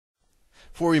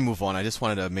before we move on, I just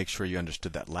wanted to make sure you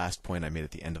understood that last point I made at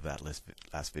the end of that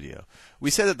last video. We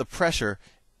said that the pressure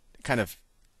kind of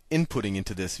inputting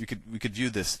into this, we could view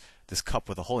this cup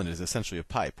with a hole in it as essentially a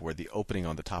pipe, where the opening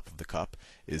on the top of the cup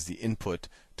is the input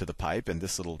to the pipe, and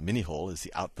this little mini hole is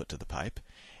the output to the pipe.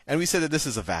 And we said that this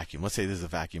is a vacuum. Let's say this is a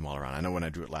vacuum all around. I know when I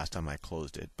drew it last time I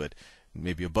closed it, but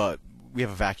maybe we have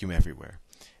a vacuum everywhere.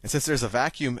 And since there's a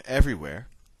vacuum everywhere,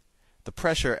 the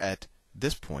pressure at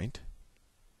this point,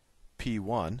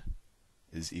 P1,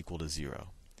 is equal to 0.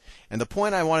 And the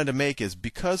point I wanted to make is,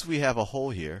 because we have a hole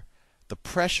here, the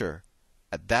pressure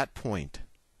at that point,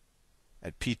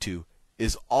 at P2,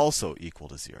 is also equal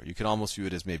to 0. You can almost view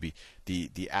it as maybe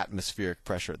the atmospheric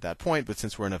pressure at that point, but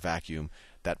since we're in a vacuum,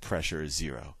 that pressure is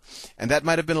 0. And that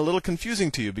might have been a little confusing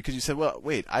to you, because you said, well,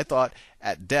 wait, I thought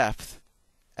at depth,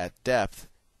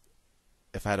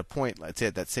 if I had a point, let's say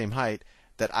at that same height,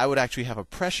 that I would actually have a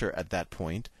pressure at that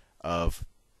point of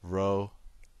rho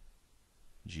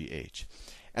GH.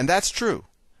 And that's true.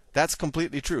 That's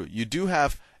completely true. You do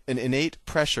have an innate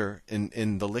pressure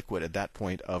in the liquid at that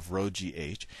point of rho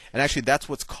GH, and actually that's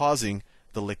what's causing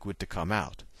the liquid to come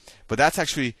out. But that's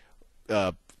actually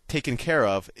taken care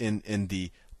of in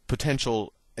the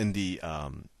potential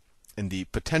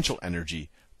potential energy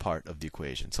part of the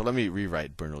equation. So let me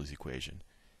rewrite Bernoulli's equation.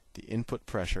 The input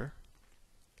pressure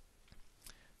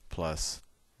plus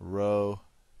rho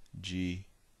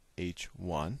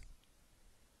GH1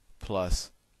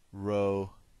 plus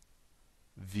rho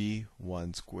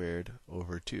V1 squared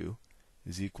over 2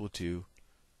 is equal to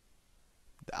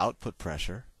the output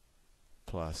pressure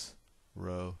plus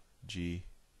rho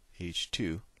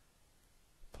GH2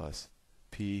 plus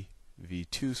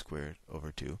PV2 squared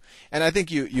over 2. And I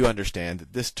think you understand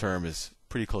that this term is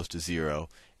pretty close to 0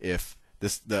 if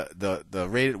the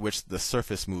rate at which the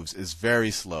surface moves is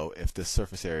very slow if the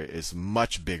surface area is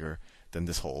much bigger than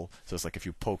this hole. So it's like if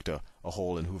you poked a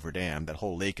hole in Hoover Dam, that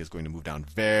whole lake is going to move down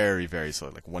very, very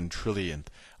slowly, like 1/1,000,000th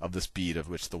of the speed of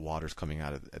which the water's coming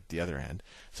out at the other end.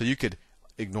 So you could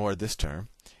ignore this term.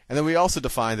 And then we also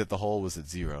defined that the hole was at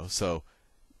 0. So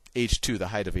H2, the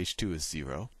height of H2 is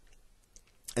 0.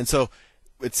 And so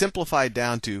it's simplified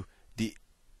down to the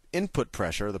input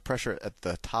pressure, the pressure at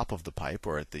the top of the pipe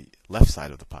or at the left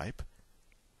side of the pipe,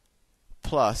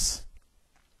 plus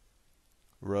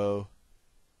rho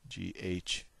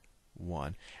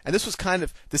GH1. And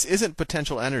this isn't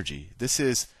potential energy. This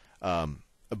was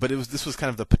kind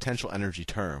of the potential energy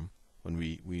term when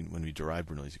we derived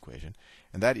Bernoulli's equation,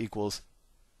 and that equals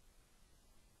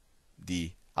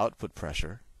the output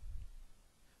pressure,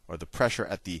 or the pressure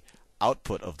at the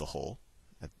output of the hole,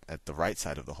 at the right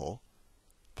side of the hole,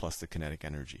 plus the kinetic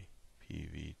energy,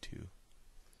 PV2.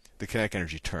 The kinetic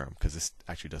energy term, because this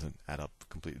actually doesn't add up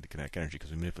completely to kinetic energy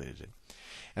because we manipulated it.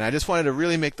 And I just wanted to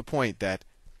really make the point that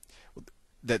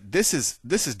this is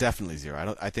definitely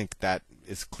 0. I think that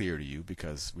is clear to you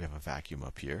because we have a vacuum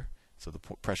up here. So the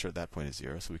pressure at that point is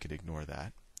 0, so we could ignore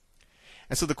that.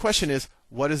 And so the question is,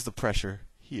 what is the pressure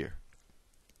here?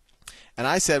 And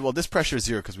I said, well, this pressure is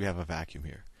 0 because we have a vacuum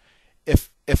here.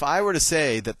 If I were to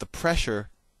say that the pressure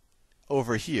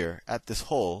over here at this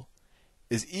hole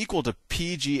is equal to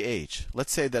PGH,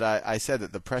 let's say that I said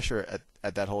that the pressure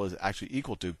at that hole is actually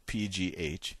equal to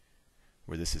PGH,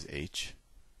 where this is H,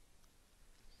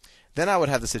 then I would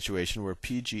have the situation where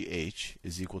PGH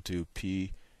is equal to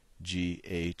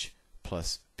PGH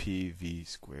plus PV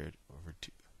squared over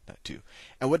 2.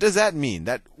 And what does that mean?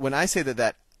 That when I say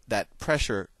that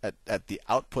pressure at the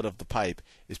output of the pipe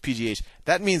is PGH,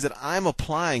 that means that I'm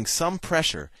applying some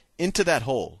pressure into that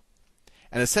hole.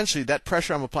 And essentially, that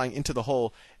pressure I'm applying into the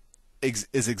hole is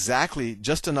exactly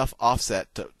just enough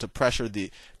offset to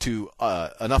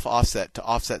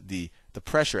offset the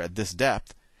pressure at this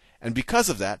depth. And because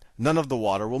of that, none of the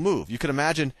water will move. You can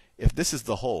imagine if this is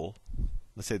the hole,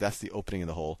 let's say that's the opening of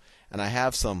the hole, and I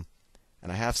have some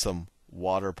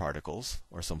water particles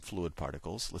or some fluid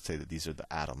particles. Let's say that these are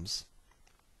the atoms.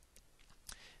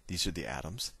 These are the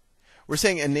atoms. We're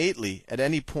saying innately at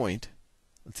any point,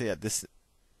 let's say at this,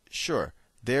 sure,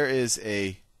 there is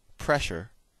a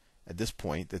pressure at this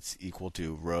point that's equal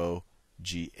to rho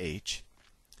GH.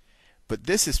 But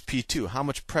this is P2, how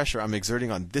much pressure I'm exerting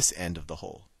on this end of the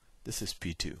hole. This is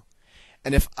P2.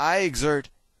 And if I exert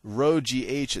rho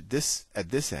GH at this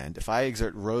end, if I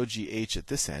exert rho GH at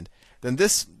this end, then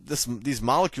these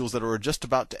molecules that are just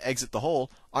about to exit the hole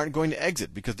aren't going to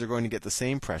exit because they're going to get the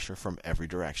same pressure from every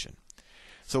direction.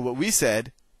 So what we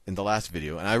said in the last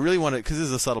video, and I really want to, because this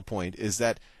is a subtle point, is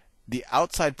that the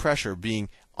outside pressure being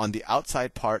on the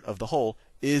outside part of the hole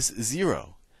is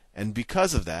 0. And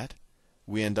because of that,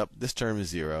 we end up, this term is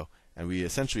 0, and we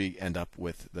essentially end up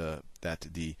with the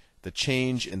the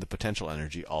change in the potential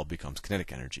energy all becomes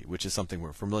kinetic energy, which is something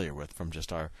we're familiar with from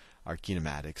just our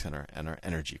kinematics and our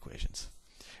energy equations.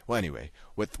 Well, anyway,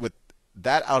 with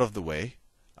that out of the way,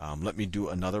 let me do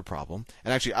another problem.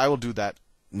 And actually, I will do that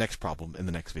next problem in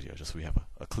the next video, just so we have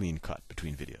a clean cut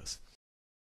between videos.